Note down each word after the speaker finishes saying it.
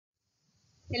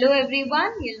Hello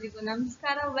everyone, ಎಲ್ರಿಗೂ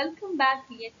ನಮಸ್ಕಾರ. Welcome back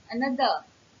to yet another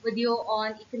video on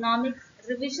economics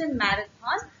revision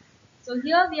marathon. So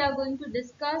here we are going to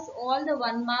discuss all the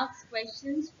 1 marks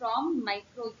questions from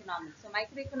microeconomics. So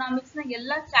microeconomics ನ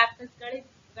ಎಲ್ಲ chapters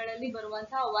ಗಳಲ್ಲಿ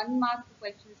ಬರುವಂತಹ 1 mark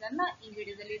questions ಅನ್ನ ಈ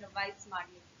ವಿಡಿಯೋದಲ್ಲಿ revise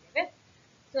ಮಾಡಲಿದ್ದೇವೆ.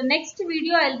 So next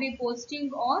video I'll be posting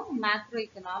on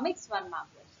macroeconomics 1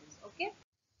 mark questions. Okay.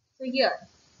 So here,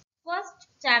 first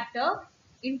chapter,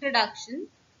 introduction.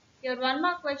 Your 1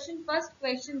 mark question, first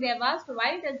question they have asked, why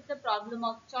does the problem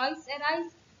of choice arise?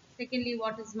 Secondly,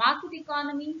 what is market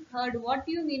economy? Third, what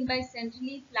do you mean by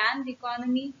centrally planned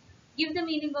economy? Give the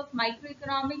meaning of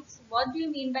microeconomics. What do you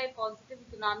mean by positive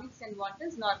economics and what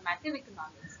is normative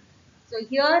economics? So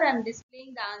here I am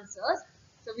displaying the answers.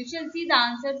 So we shall see the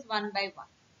answers one by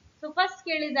one. So first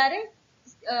ಕೇಳಿದ್ದಾರೆ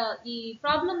ಈ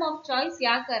problem of choice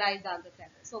ಯಾಕೆ arise ಆಗುತ್ತೆ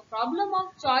ಅಂತ. So problem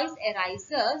of choice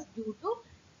arises due to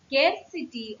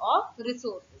scarcity of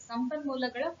resources,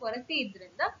 ಸಂಪನ್ಮೂಲಗಳ ಕೊರತೆ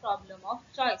ಇದ್ರಿಂದ problem of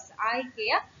choice,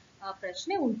 ಆಯ್ಕೆಯ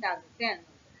ಪ್ರಶ್ನೆ ಉಂಟಾಗುತ್ತೆ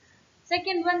ಅನ್ನೋದು.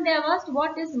 Second one, they have asked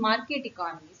what is market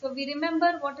economy. So we remember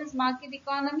what is market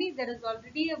economy. There is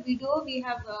already a video, we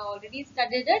have already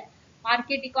studied it.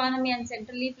 Market economy and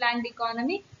centrally planned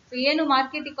economy. So ಏನು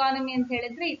market economy ಅಂತ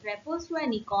ಹೇಳಿದ್ರೆ, it refers to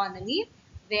an economy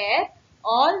where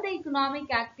all the economic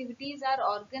activities are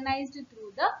organized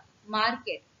through the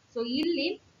market. So ಇಲ್ಲಿ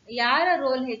ಯಾರ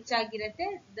roll ಹೆಚ್ಚಾಗಿರುತ್ತೆ?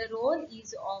 The role is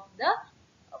of the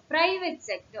private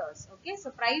sectors. Okay, so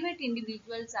private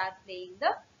individuals are playing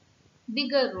the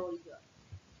bigger role here.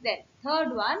 Then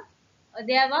third one,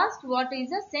 they have asked what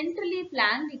is a centrally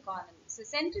planned economy. So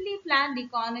centrally planned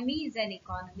economy is an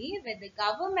economy where the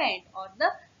government or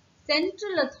the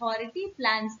central authority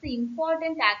plans the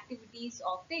important activities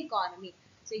of the economy.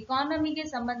 So economy ಗೆ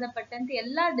ಸಂಬಂಧಪಟ್ಟಂತೆ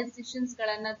ಎಲ್ಲಾ decisions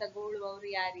ಗಳನ್ನ ತಗೊಳ್ಳುವವರು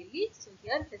ಯಾರಿಲ್ಲಿ? So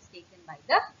here it is taken by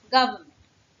the government.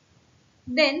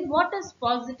 Then what is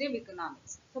positive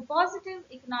economics? So positive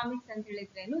economics ಅಂತ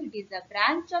ಹೇಳಿದ್ರೇನು? It is a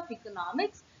branch of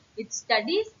economics which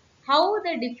studies how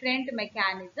the different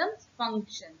mechanisms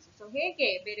functions. So ಹೇಗೆ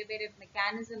ಬೇರೆ ಬೇರೆ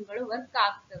ಮೆಕ್ಯಾನಿಸಮ್ಗಳು work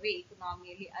ಆಗ್ತವೆ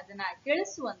ಎಕಾನಮಿಯಲ್ಲಿ ಅದನ್ನ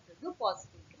ತಿಳಿಸುವಂತದ್ದು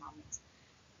positive economics.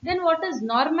 Then what is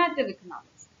normative economics?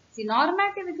 See,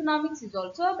 normative economics is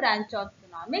also a branch of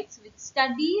economics which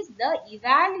studies the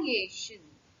evaluation.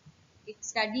 It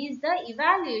studies the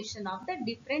evaluation of the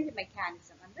different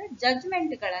mechanism. ಅಂದ್ರೆ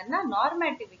judgment ಗಳನ್ನ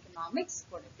normative economics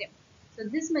ಕೊಡುತ್ತೆ. So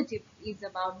this much is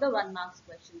about the 1 mark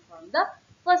question from the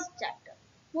first chapter.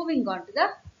 Moving on to the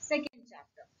second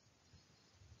chapter.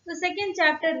 The second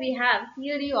chapter we have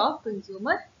theory of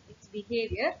consumer, its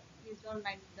behavior. Please don't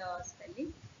mind the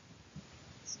spelling.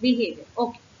 It's behavior.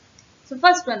 Okay. So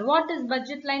first one, what is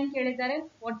budget line ಕೇಳಿದ್ದಾರೆ?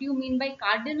 What do you mean by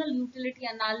cardinal utility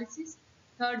analysis?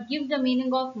 Third, give the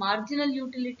meaning of marginal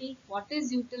utility. What is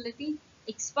utility?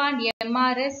 Expand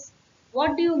MRS.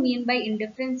 What do you mean by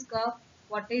indifference curve?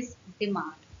 What is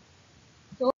demand?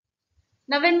 So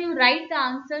now when you write the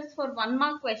answers for 1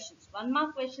 mark questions, 1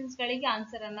 mark questions ಗಳಿಗೆ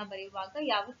answer ಅನ್ನ ಬರೆಯುವಾಗ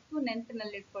ಯಾವತ್ತೂ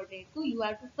ನೆನಪಿನಲ್ಲಿ ಇಟ್ಕೊಳ್ಬೇಕು. You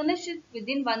have to finish it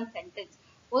within one sentence.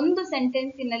 ಒಂದು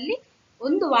ಸೆಂಟೆನ್ಸಿನಲ್ಲಿ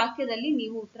ಒಂದು ವಾಕ್ಯದಲ್ಲಿ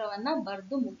ನೀವು ಉತ್ತರವನ್ನ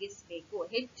ಬರೆದು ಮುಗಿಸಬೇಕು.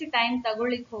 ಹೆಚ್ಚು ಟೈಮ್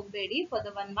ತಗೊಳ್ಳಿಕ್ಕೆ ಹೋಗಬೇಡಿ for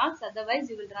the 1 marks, otherwise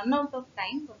you will run out of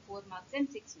time for 4 marks and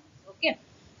 6 marks. Okay.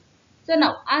 So now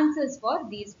answers for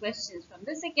these questions from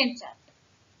the second chapter.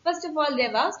 First of all, they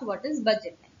have asked what is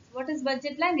budget line. What is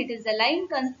budget line? It is a line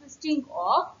consisting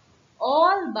of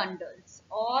all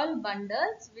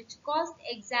bundles which cost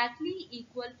exactly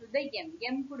equal to the M.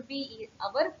 M could be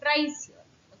our price here.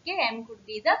 Okay, M could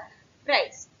be the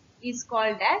price, is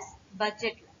called as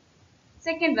budget line.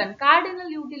 Second one, cardinal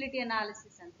utility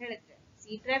analysis ಅಂತ ಹೇಳಿದ್ರೆ,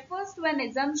 it refers to an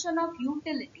assumption of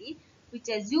utility which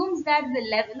assumes that the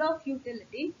level of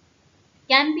utility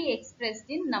can be expressed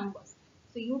in numbers.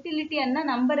 So utility ಅನ್ನ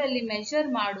number ಅಲ್ಲಿ measure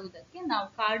ಮಾಡುವುದಕ್ಕೆ ನಾವು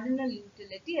cardinal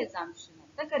utility assumption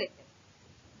ಅಂತ ಕರೀತೇವೆ.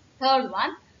 Third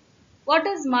one, what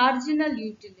is marginal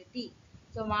utility?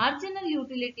 So marginal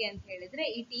utility ಅಂತ ಹೇಳಿದ್ರೆ,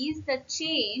 it is the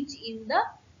change in the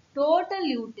total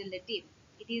utility.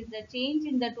 It is the change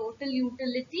in the total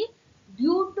utility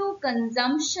due to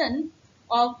consumption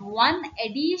of one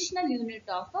additional unit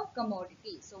of a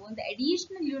commodity. So ಒಂದು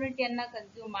additional unit ಅನ್ನ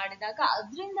consume ಮಾಡಿದಾಗ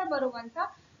ಅದರಿಂದ ಬರುವಂತ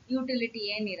utility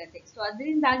ಏನಿರುತ್ತೆ, so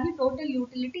ಅದರಿಂದಾಗಿ total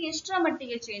utility ಎಷ್ಟರ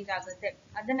ಮಟ್ಟಿಗೆ change ಆಗುತ್ತೆ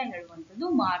ಅದನ್ನ ಹೇಳುವಂತದ್ದು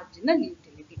marginal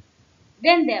utility.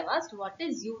 Then they have asked what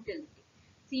is utility.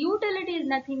 So utility is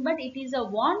nothing but it is a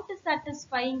want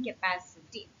satisfying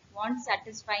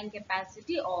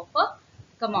capacity of a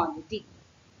commodity.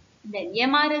 Then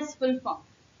MRS full form.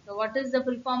 So what is the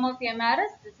full form of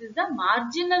MRS? This is the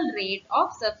marginal rate of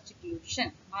substitution.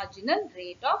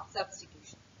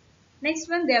 Next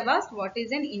one, they have asked what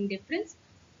is an indifference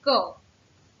curve.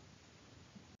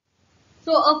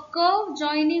 So a curve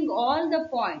joining all the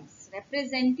points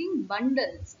representing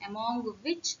bundles among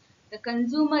which the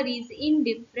consumer is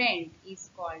indifferent is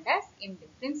called as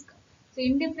indifference curve. So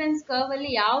indifference curve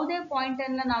ಅಲ್ಲಿ ಯಾವುದೇ point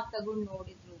ಅನ್ನ ನಾವು ತಗೊಂಡು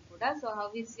ನೋಡಿದ್ರು ಕೂಡ, so how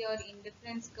is your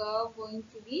indifference curve going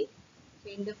to be? So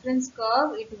indifference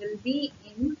curve, it will be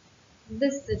in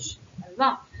this shape ಅಲ್ವಾ?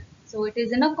 So it is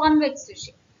in a convex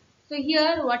shape. So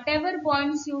here whatever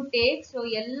points you take, so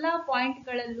ಎಲ್ಲ point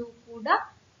ಗಳಲ್ಲೂ ಕೂಡ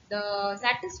the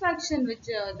satisfaction which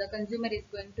the consumer is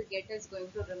going to get is going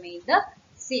to remain the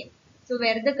same. So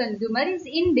where the consumer is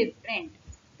indifferent,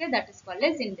 okay, that is called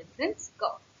as indifference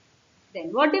curve. Then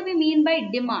what do we mean by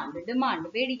demand? Demand,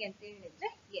 ಬೇಡಿಕೆ ಅಂತ ಹೇಳಿದ್ರೆ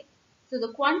ಏನು? So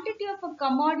the quantity of a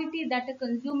commodity that a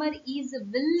consumer is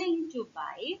willing to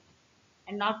buy,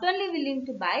 and not only willing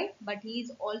to buy, but he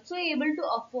is also able to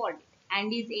afford it,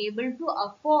 and is able to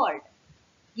afford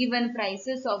given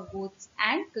prices of goods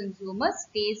and consumers'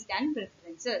 taste and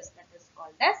preferences. That is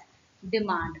called as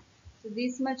demand. So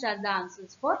these much are the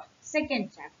answers for second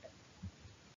chapter.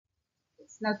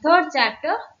 Now third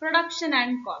chapter, production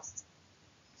and cost.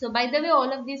 So by the way,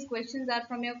 all of these questions are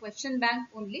from your question bank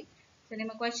only. So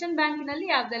ನಿಮ್ಮ question bank ನಲ್ಲಿ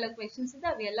ಯಾವ್ದೆಲ್ಲ questions ಇದೆ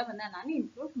ಅವೆಲ್ಲವನ್ನ ನಾನು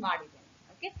include ಮಾಡಿದ್ದೇನೆ.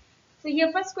 Okay. So here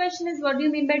first question is, what do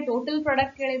you mean by total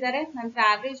product ಹೇಳಿದ್ದಾರೆ. ನಂತರ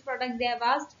average product they have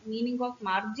asked, meaning of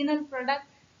marginal product,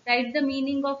 write the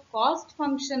meaning of cost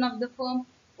function of the firm,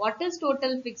 what is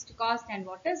total fixed cost and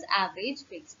what is average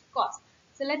fixed cost.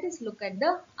 So let us look at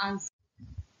the answer.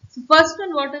 So first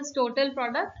one, what is total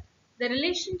product? The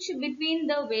relationship between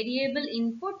the variable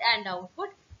input and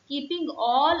output, keeping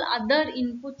all other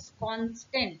inputs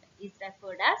constant, is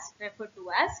referred to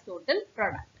as total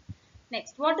product.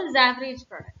 Next, what is average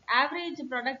product? Average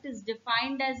product is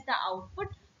defined as the output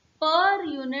per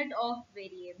unit of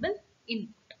variable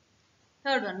input.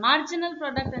 Third one, marginal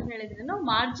product ಅಂತ ಹೇಳಿದ್ರೇನು?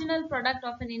 Marginal product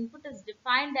of an input is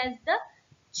defined as the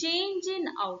change in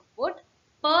output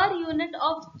per unit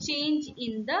of change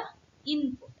in the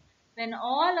input when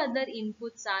all other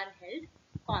inputs are held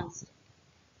constant.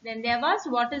 Then there was,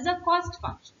 what is a cost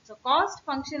function? So cost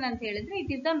function ಅಂತ ಹೇಳಿದ್ರೆ,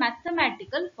 it is a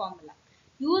mathematical formula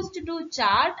used to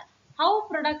chart how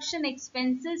production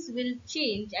expenses will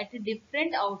change at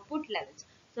different output levels.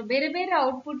 So ಬೇರೆ ಬೇರೆ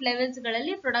output levels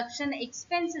ಗಳಲ್ಲಿ production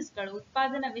expenses ಗಳು,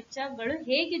 ಉತ್ಪಾದನಾ ವೆಚ್ಚಗಳು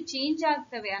ಹೇಗೆ change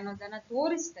ಆಗ್ತವೆ ಅನ್ನೋದನ್ನ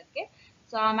ತೋರಿಸೋದಕ್ಕೆ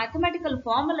ಸೊ ಆ ಮ್ಯಾಥಮೆಟಿಕಲ್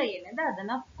ಫಾರ್ಮುಲಾ ಏನಿದೆ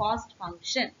ಅದನ್ನ ಕಾಸ್ಟ್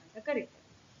ಫಂಕ್ಷನ್ ಅಂತ ಕರೀತಾರೆ.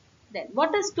 Then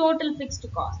what is total fixed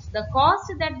cost? The cost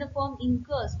that the firm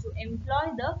incurs to employ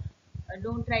the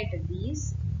don't write these,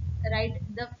 write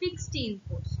the fixed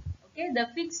inputs. Okay, the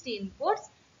fixed inputs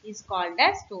is called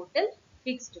as total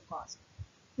fixed cost.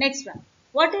 Next one,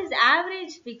 what is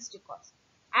average fixed cost?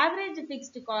 Average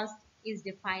fixed cost is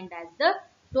defined as the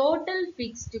total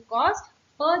fixed cost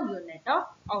per unit of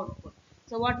output.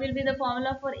 So what will be the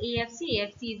formula for AFC?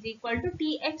 AFC is equal to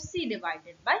TFC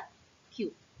divided by Q.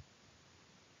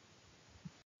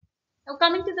 Now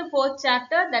coming to the fourth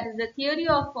chapter, that is the theory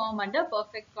of firm under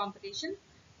perfect competition.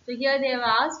 So here they have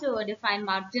asked to define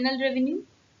marginal revenue.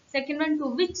 Second one, to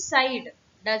which side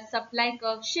does supply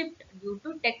curve shift due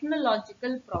to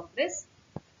technological progress?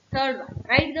 Third one,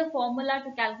 write the formula to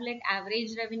calculate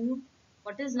average revenue.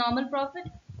 What is normal profit?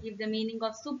 Give the meaning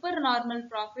of supernormal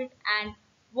profit, and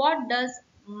what does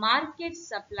market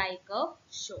supply curve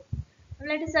show? Now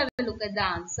let us have a look at the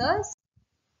answers.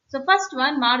 So first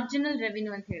one, marginal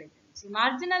revenue ಅಂತ ಹೇಳಿದ್ರೆ, so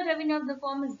marginal revenue of the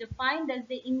firm is defined as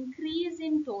the increase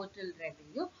in total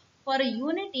revenue for a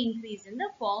unit increase in the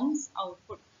firm's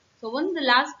output. So ಒಂದು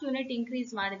last unit increase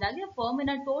ಮಾಡಿದಾಗ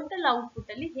ಫರ್ಮಿನ total output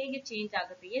ಅಲ್ಲಿ ಹೇಗೆ change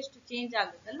ಆಗುತ್ತೆ, ಎಷ್ಟು change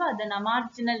ಆಗುತ್ತಲ್ವ ಅದನ್ನ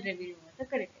marginal revenue ಅಂತ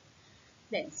ಕರೀತೇವೆ.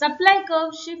 Then supply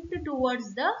curve shift towards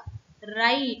the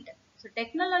right. So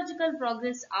technological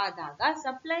progress ಆದಾಗ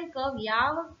supply curve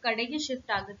ಯಾವ ಕಡೆಗೆ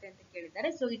ಶಿಫ್ಟ್ ಆಗುತ್ತೆ ಅಂತ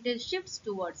ಕೇಳಿದ್ದಾರೆ. So it is shifts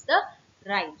towards the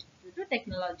right due to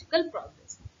technological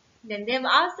progress. Then they have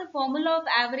asked the formula of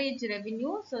average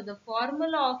revenue. So the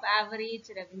formula of average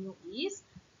revenue is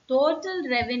total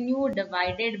revenue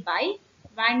divided by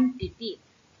quantity,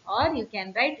 or you can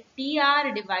write TR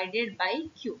divided by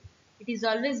Q. It is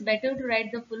always better to write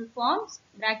the full forms.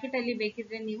 Bracket alli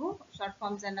bekidre neevu short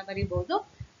forms anna baribodu,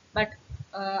 but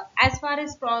as far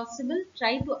as possible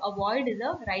try to avoid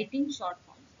the writing short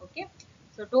forms. Okay,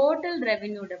 so total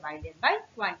revenue divided by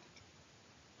quantity.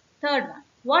 Third one,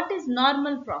 what is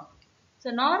normal profit? So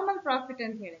normal profit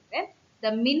anta helidre,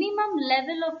 the minimum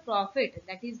level of profit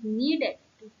that is needed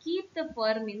to keep the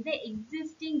firm in the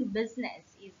existing business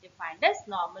is defined as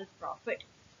normal profit.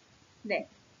 Then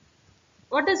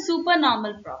what is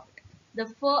supernormal profit?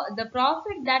 The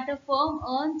profit that a firm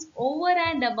earns over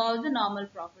and above the normal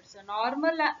profit. So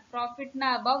normal profit na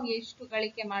above ಎಷ್ಟು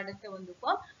ಗಳಿಕೆ ಮಾಡುತ್ತೆ ಒಂದು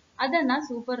firm, ಅದನ್ನ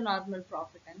super normal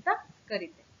profit ಅಂತ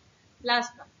ಕರೀತೇವೆ.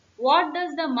 Last one, what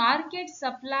does the market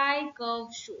supply curve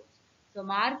show? So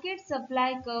market supply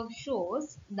curve shows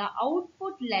the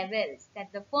output levels that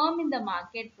the firm in the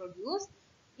market produce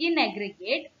in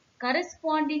aggregate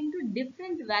corresponding to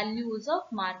different values of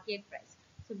market price.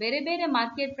 So ಬೇರೆ ಬೇರೆ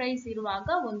market price ಇರುವಾಗ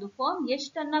ಒಂದು firm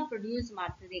ಎಷ್ಟನ್ನ produce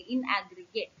ಮಾಡ್ತಿದೆ in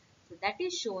aggregate. So that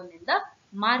is shown in the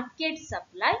market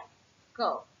supply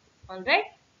curve. Alright,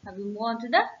 now we move on to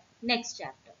the next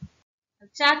chapter.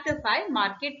 Chapter 5,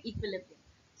 market equilibrium.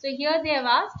 So here they have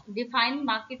asked define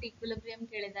market equilibrium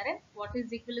kelidare. What is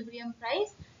equilibrium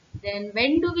price? Then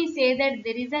when do we say that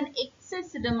there is an excess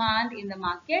demand in the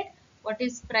market? What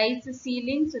is price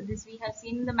ceiling? So this we have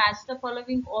seen in the match the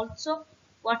following also.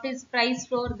 What is price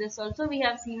floor? This also we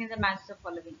have seen in the match the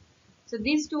following. So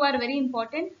these two are very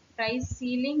important, price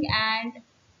ceiling and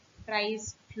price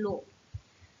floor.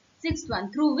 Sixth one,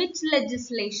 through which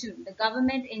legislation the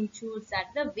government ensures that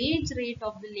the wage rate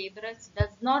of the laborers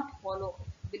does not follow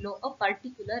below a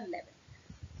particular level.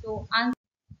 So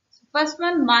first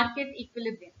one, market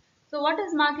equilibrium. So what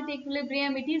is market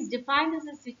equilibrium? It is defined as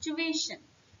a situation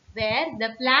where the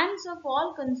plans of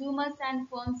all consumers and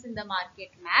firms in the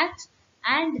market match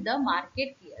and the market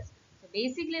fears. So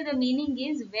basically the meaning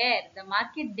is where the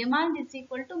market demand is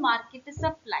equal to market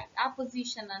supply. Our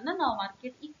position anna now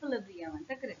market equilibrium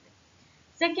anta karite.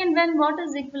 Second one, what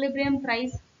is equilibrium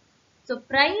price? So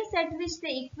price at which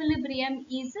the equilibrium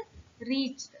is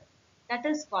reached, that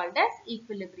is called as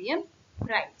equilibrium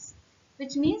price,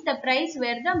 which means the price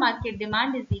where the market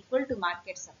demand is equal to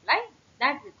market supply,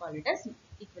 that we call it as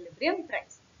equilibrium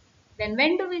price. Then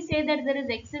when do we say that there is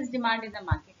excess demand in the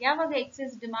market? Yavaga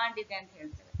excess demand ide anta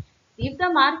heltave. If the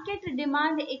market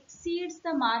demand exceeds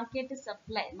the market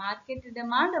supply, market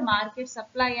demand market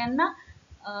supply anna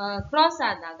cross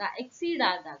adaga, exceed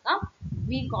adaga,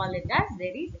 we call it as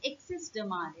there is excess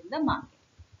demand in the market.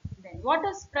 Then what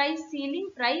is price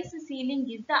ceiling? Price ceiling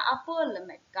is the upper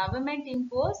limit. Government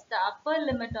imposed the upper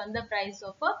limit on the price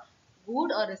of a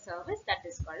good or a service, that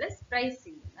is called as price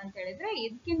ceiling. ಅಂತ ಹೇಳಿದ್ರೆ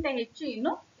ಇದಕ್ಕಿಂತ ಹೆಚ್ಚು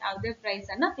ಇನ್ನು ಯಾವುದೇ price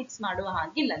ಅನ್ನ fix ಮಾಡುವ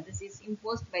ಹಾಗಿಲ್ಲ. This is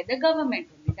imposed by the government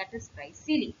only, that is price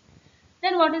ceiling.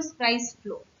 Then what is price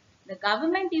floor? The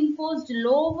government imposed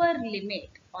lower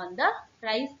limit on the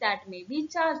price that may be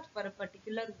charged for a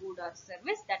particular good or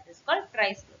service, that is called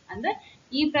price floor. ಅಂದ್ರೆ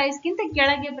ಈ price ಗಿಂತ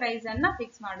ಕೆಳಗೆ price ಅನ್ನ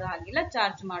fix ಮಾಡುವ ಹಾಗಿಲ್ಲ,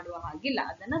 charge ಮಾಡುವ ಹಾಗಿಲ್ಲ,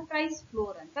 ಅದನ್ನ ಪ್ರೈಸ್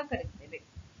ಫ್ಲೋರ್ ಅಂತ ಕರೀತೇವೆ.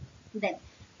 Then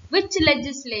which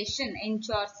legislation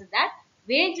ensures that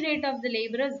wage rate of the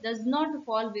laborers does not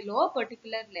fall below a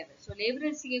particular level? So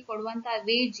laborers ಗೆ ಕೊಡುವಂತಹ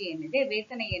ವೇಜ್ ಏನಿದೆ,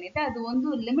 ವೇತನ ಏನಿದೆ, ಅದು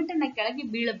ಒಂದು ಲಿಮಿಟ್ ಅನ್ನ ಕೆಳಗೆ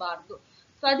ಬೀಳಬಾರದು.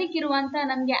 ಸೊ ಅದಕ್ಕಿರುವಂತ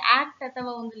ನಮಗೆ ಆಕ್ಟ್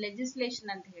ಅಥವಾ ಒಂದು ಲೆಜಿಸ್ಲೇಷನ್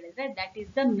ಅಂತ ಹೇಳಿದ್ರೆ that is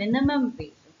the minimum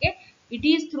wage. Okay, it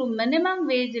is through minimum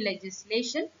wage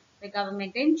legislation the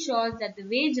government ensures that the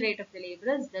wage rate of the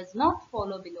laborers does not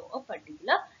follow below a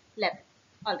particular level.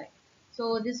 All right, so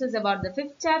this was about the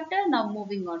 5th chapter. Now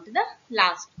moving on to the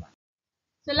last one.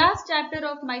 So last chapter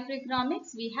of microeconomics,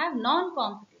 we have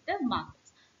non-competitive markets.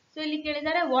 So ಇಲ್ಲಿ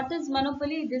ಕೇಳಿದರೆ what is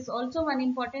monopoly? This also one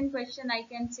important question I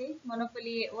can say.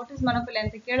 Monopoly, what is monopoly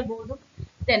ಅಂತ ಕೇಳಬಹುದು.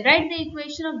 Then write the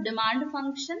equation of demand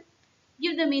function.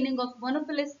 Give the meaning of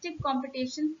monopolistic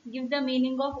competition. Give the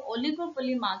meaning of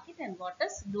oligopoly market and what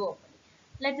is duopoly.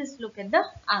 Let us look at the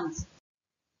answer.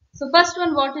 So first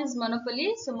one, what is monopoly?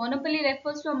 So monopoly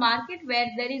refers to a market where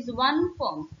there is one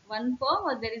firm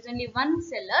or there is only one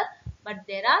seller, but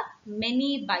there are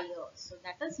many buyers. So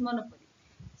that is monopoly.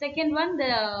 Second one,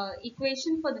 the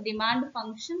equation for the demand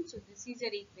function. So this is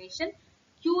your equation.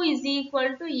 Q is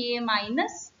equal to A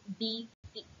minus B.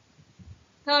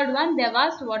 Third one, they have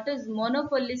asked what is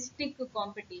monopolistic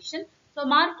competition. So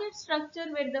market structure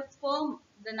where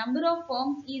the number of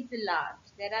firms is large.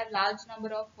 There are large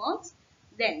number of firms.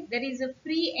 Then there is a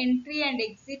free entry and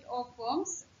exit of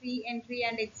firms,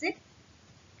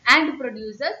 and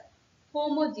produces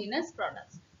homogeneous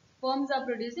products. Firms are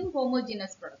producing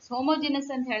homogeneous products. Homogeneous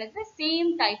and ಹೇಳಿದ್ರೆ same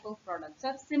type of products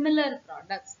or similar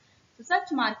products. So such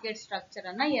market structure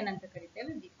ಅನ್ನ ಏನಂತ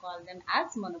ಕರಿತೇವೆ? We call them as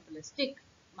monopolistic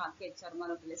markets or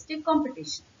monopolistic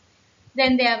competition.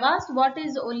 Then they have asked what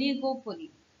is oligopoly.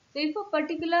 So if a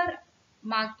particular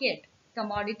market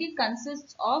commodity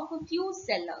consists of a few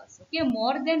sellers, okay,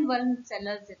 more than one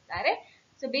sellers irtare.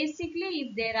 So basically if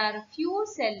there are few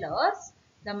sellers,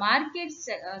 the market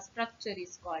structure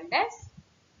is called as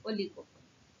oligopoly.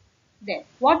 Then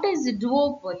what is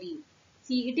duopoly?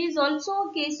 See, it is also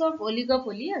a case of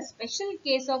oligopoly, a special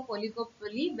case of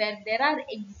oligopoly where there are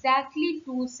exactly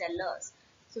two sellers.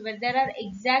 So where there are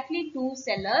exactly two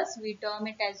sellers, we term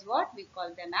it as what? We call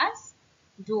them as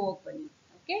duopoly.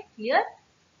 Okay, clear?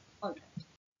 Alright.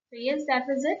 So yes, that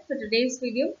was it for today's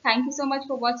video. Thank you so much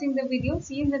for watching the video.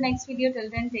 See you in the next video. Till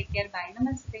then, take care. Bye.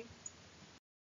 Namaste.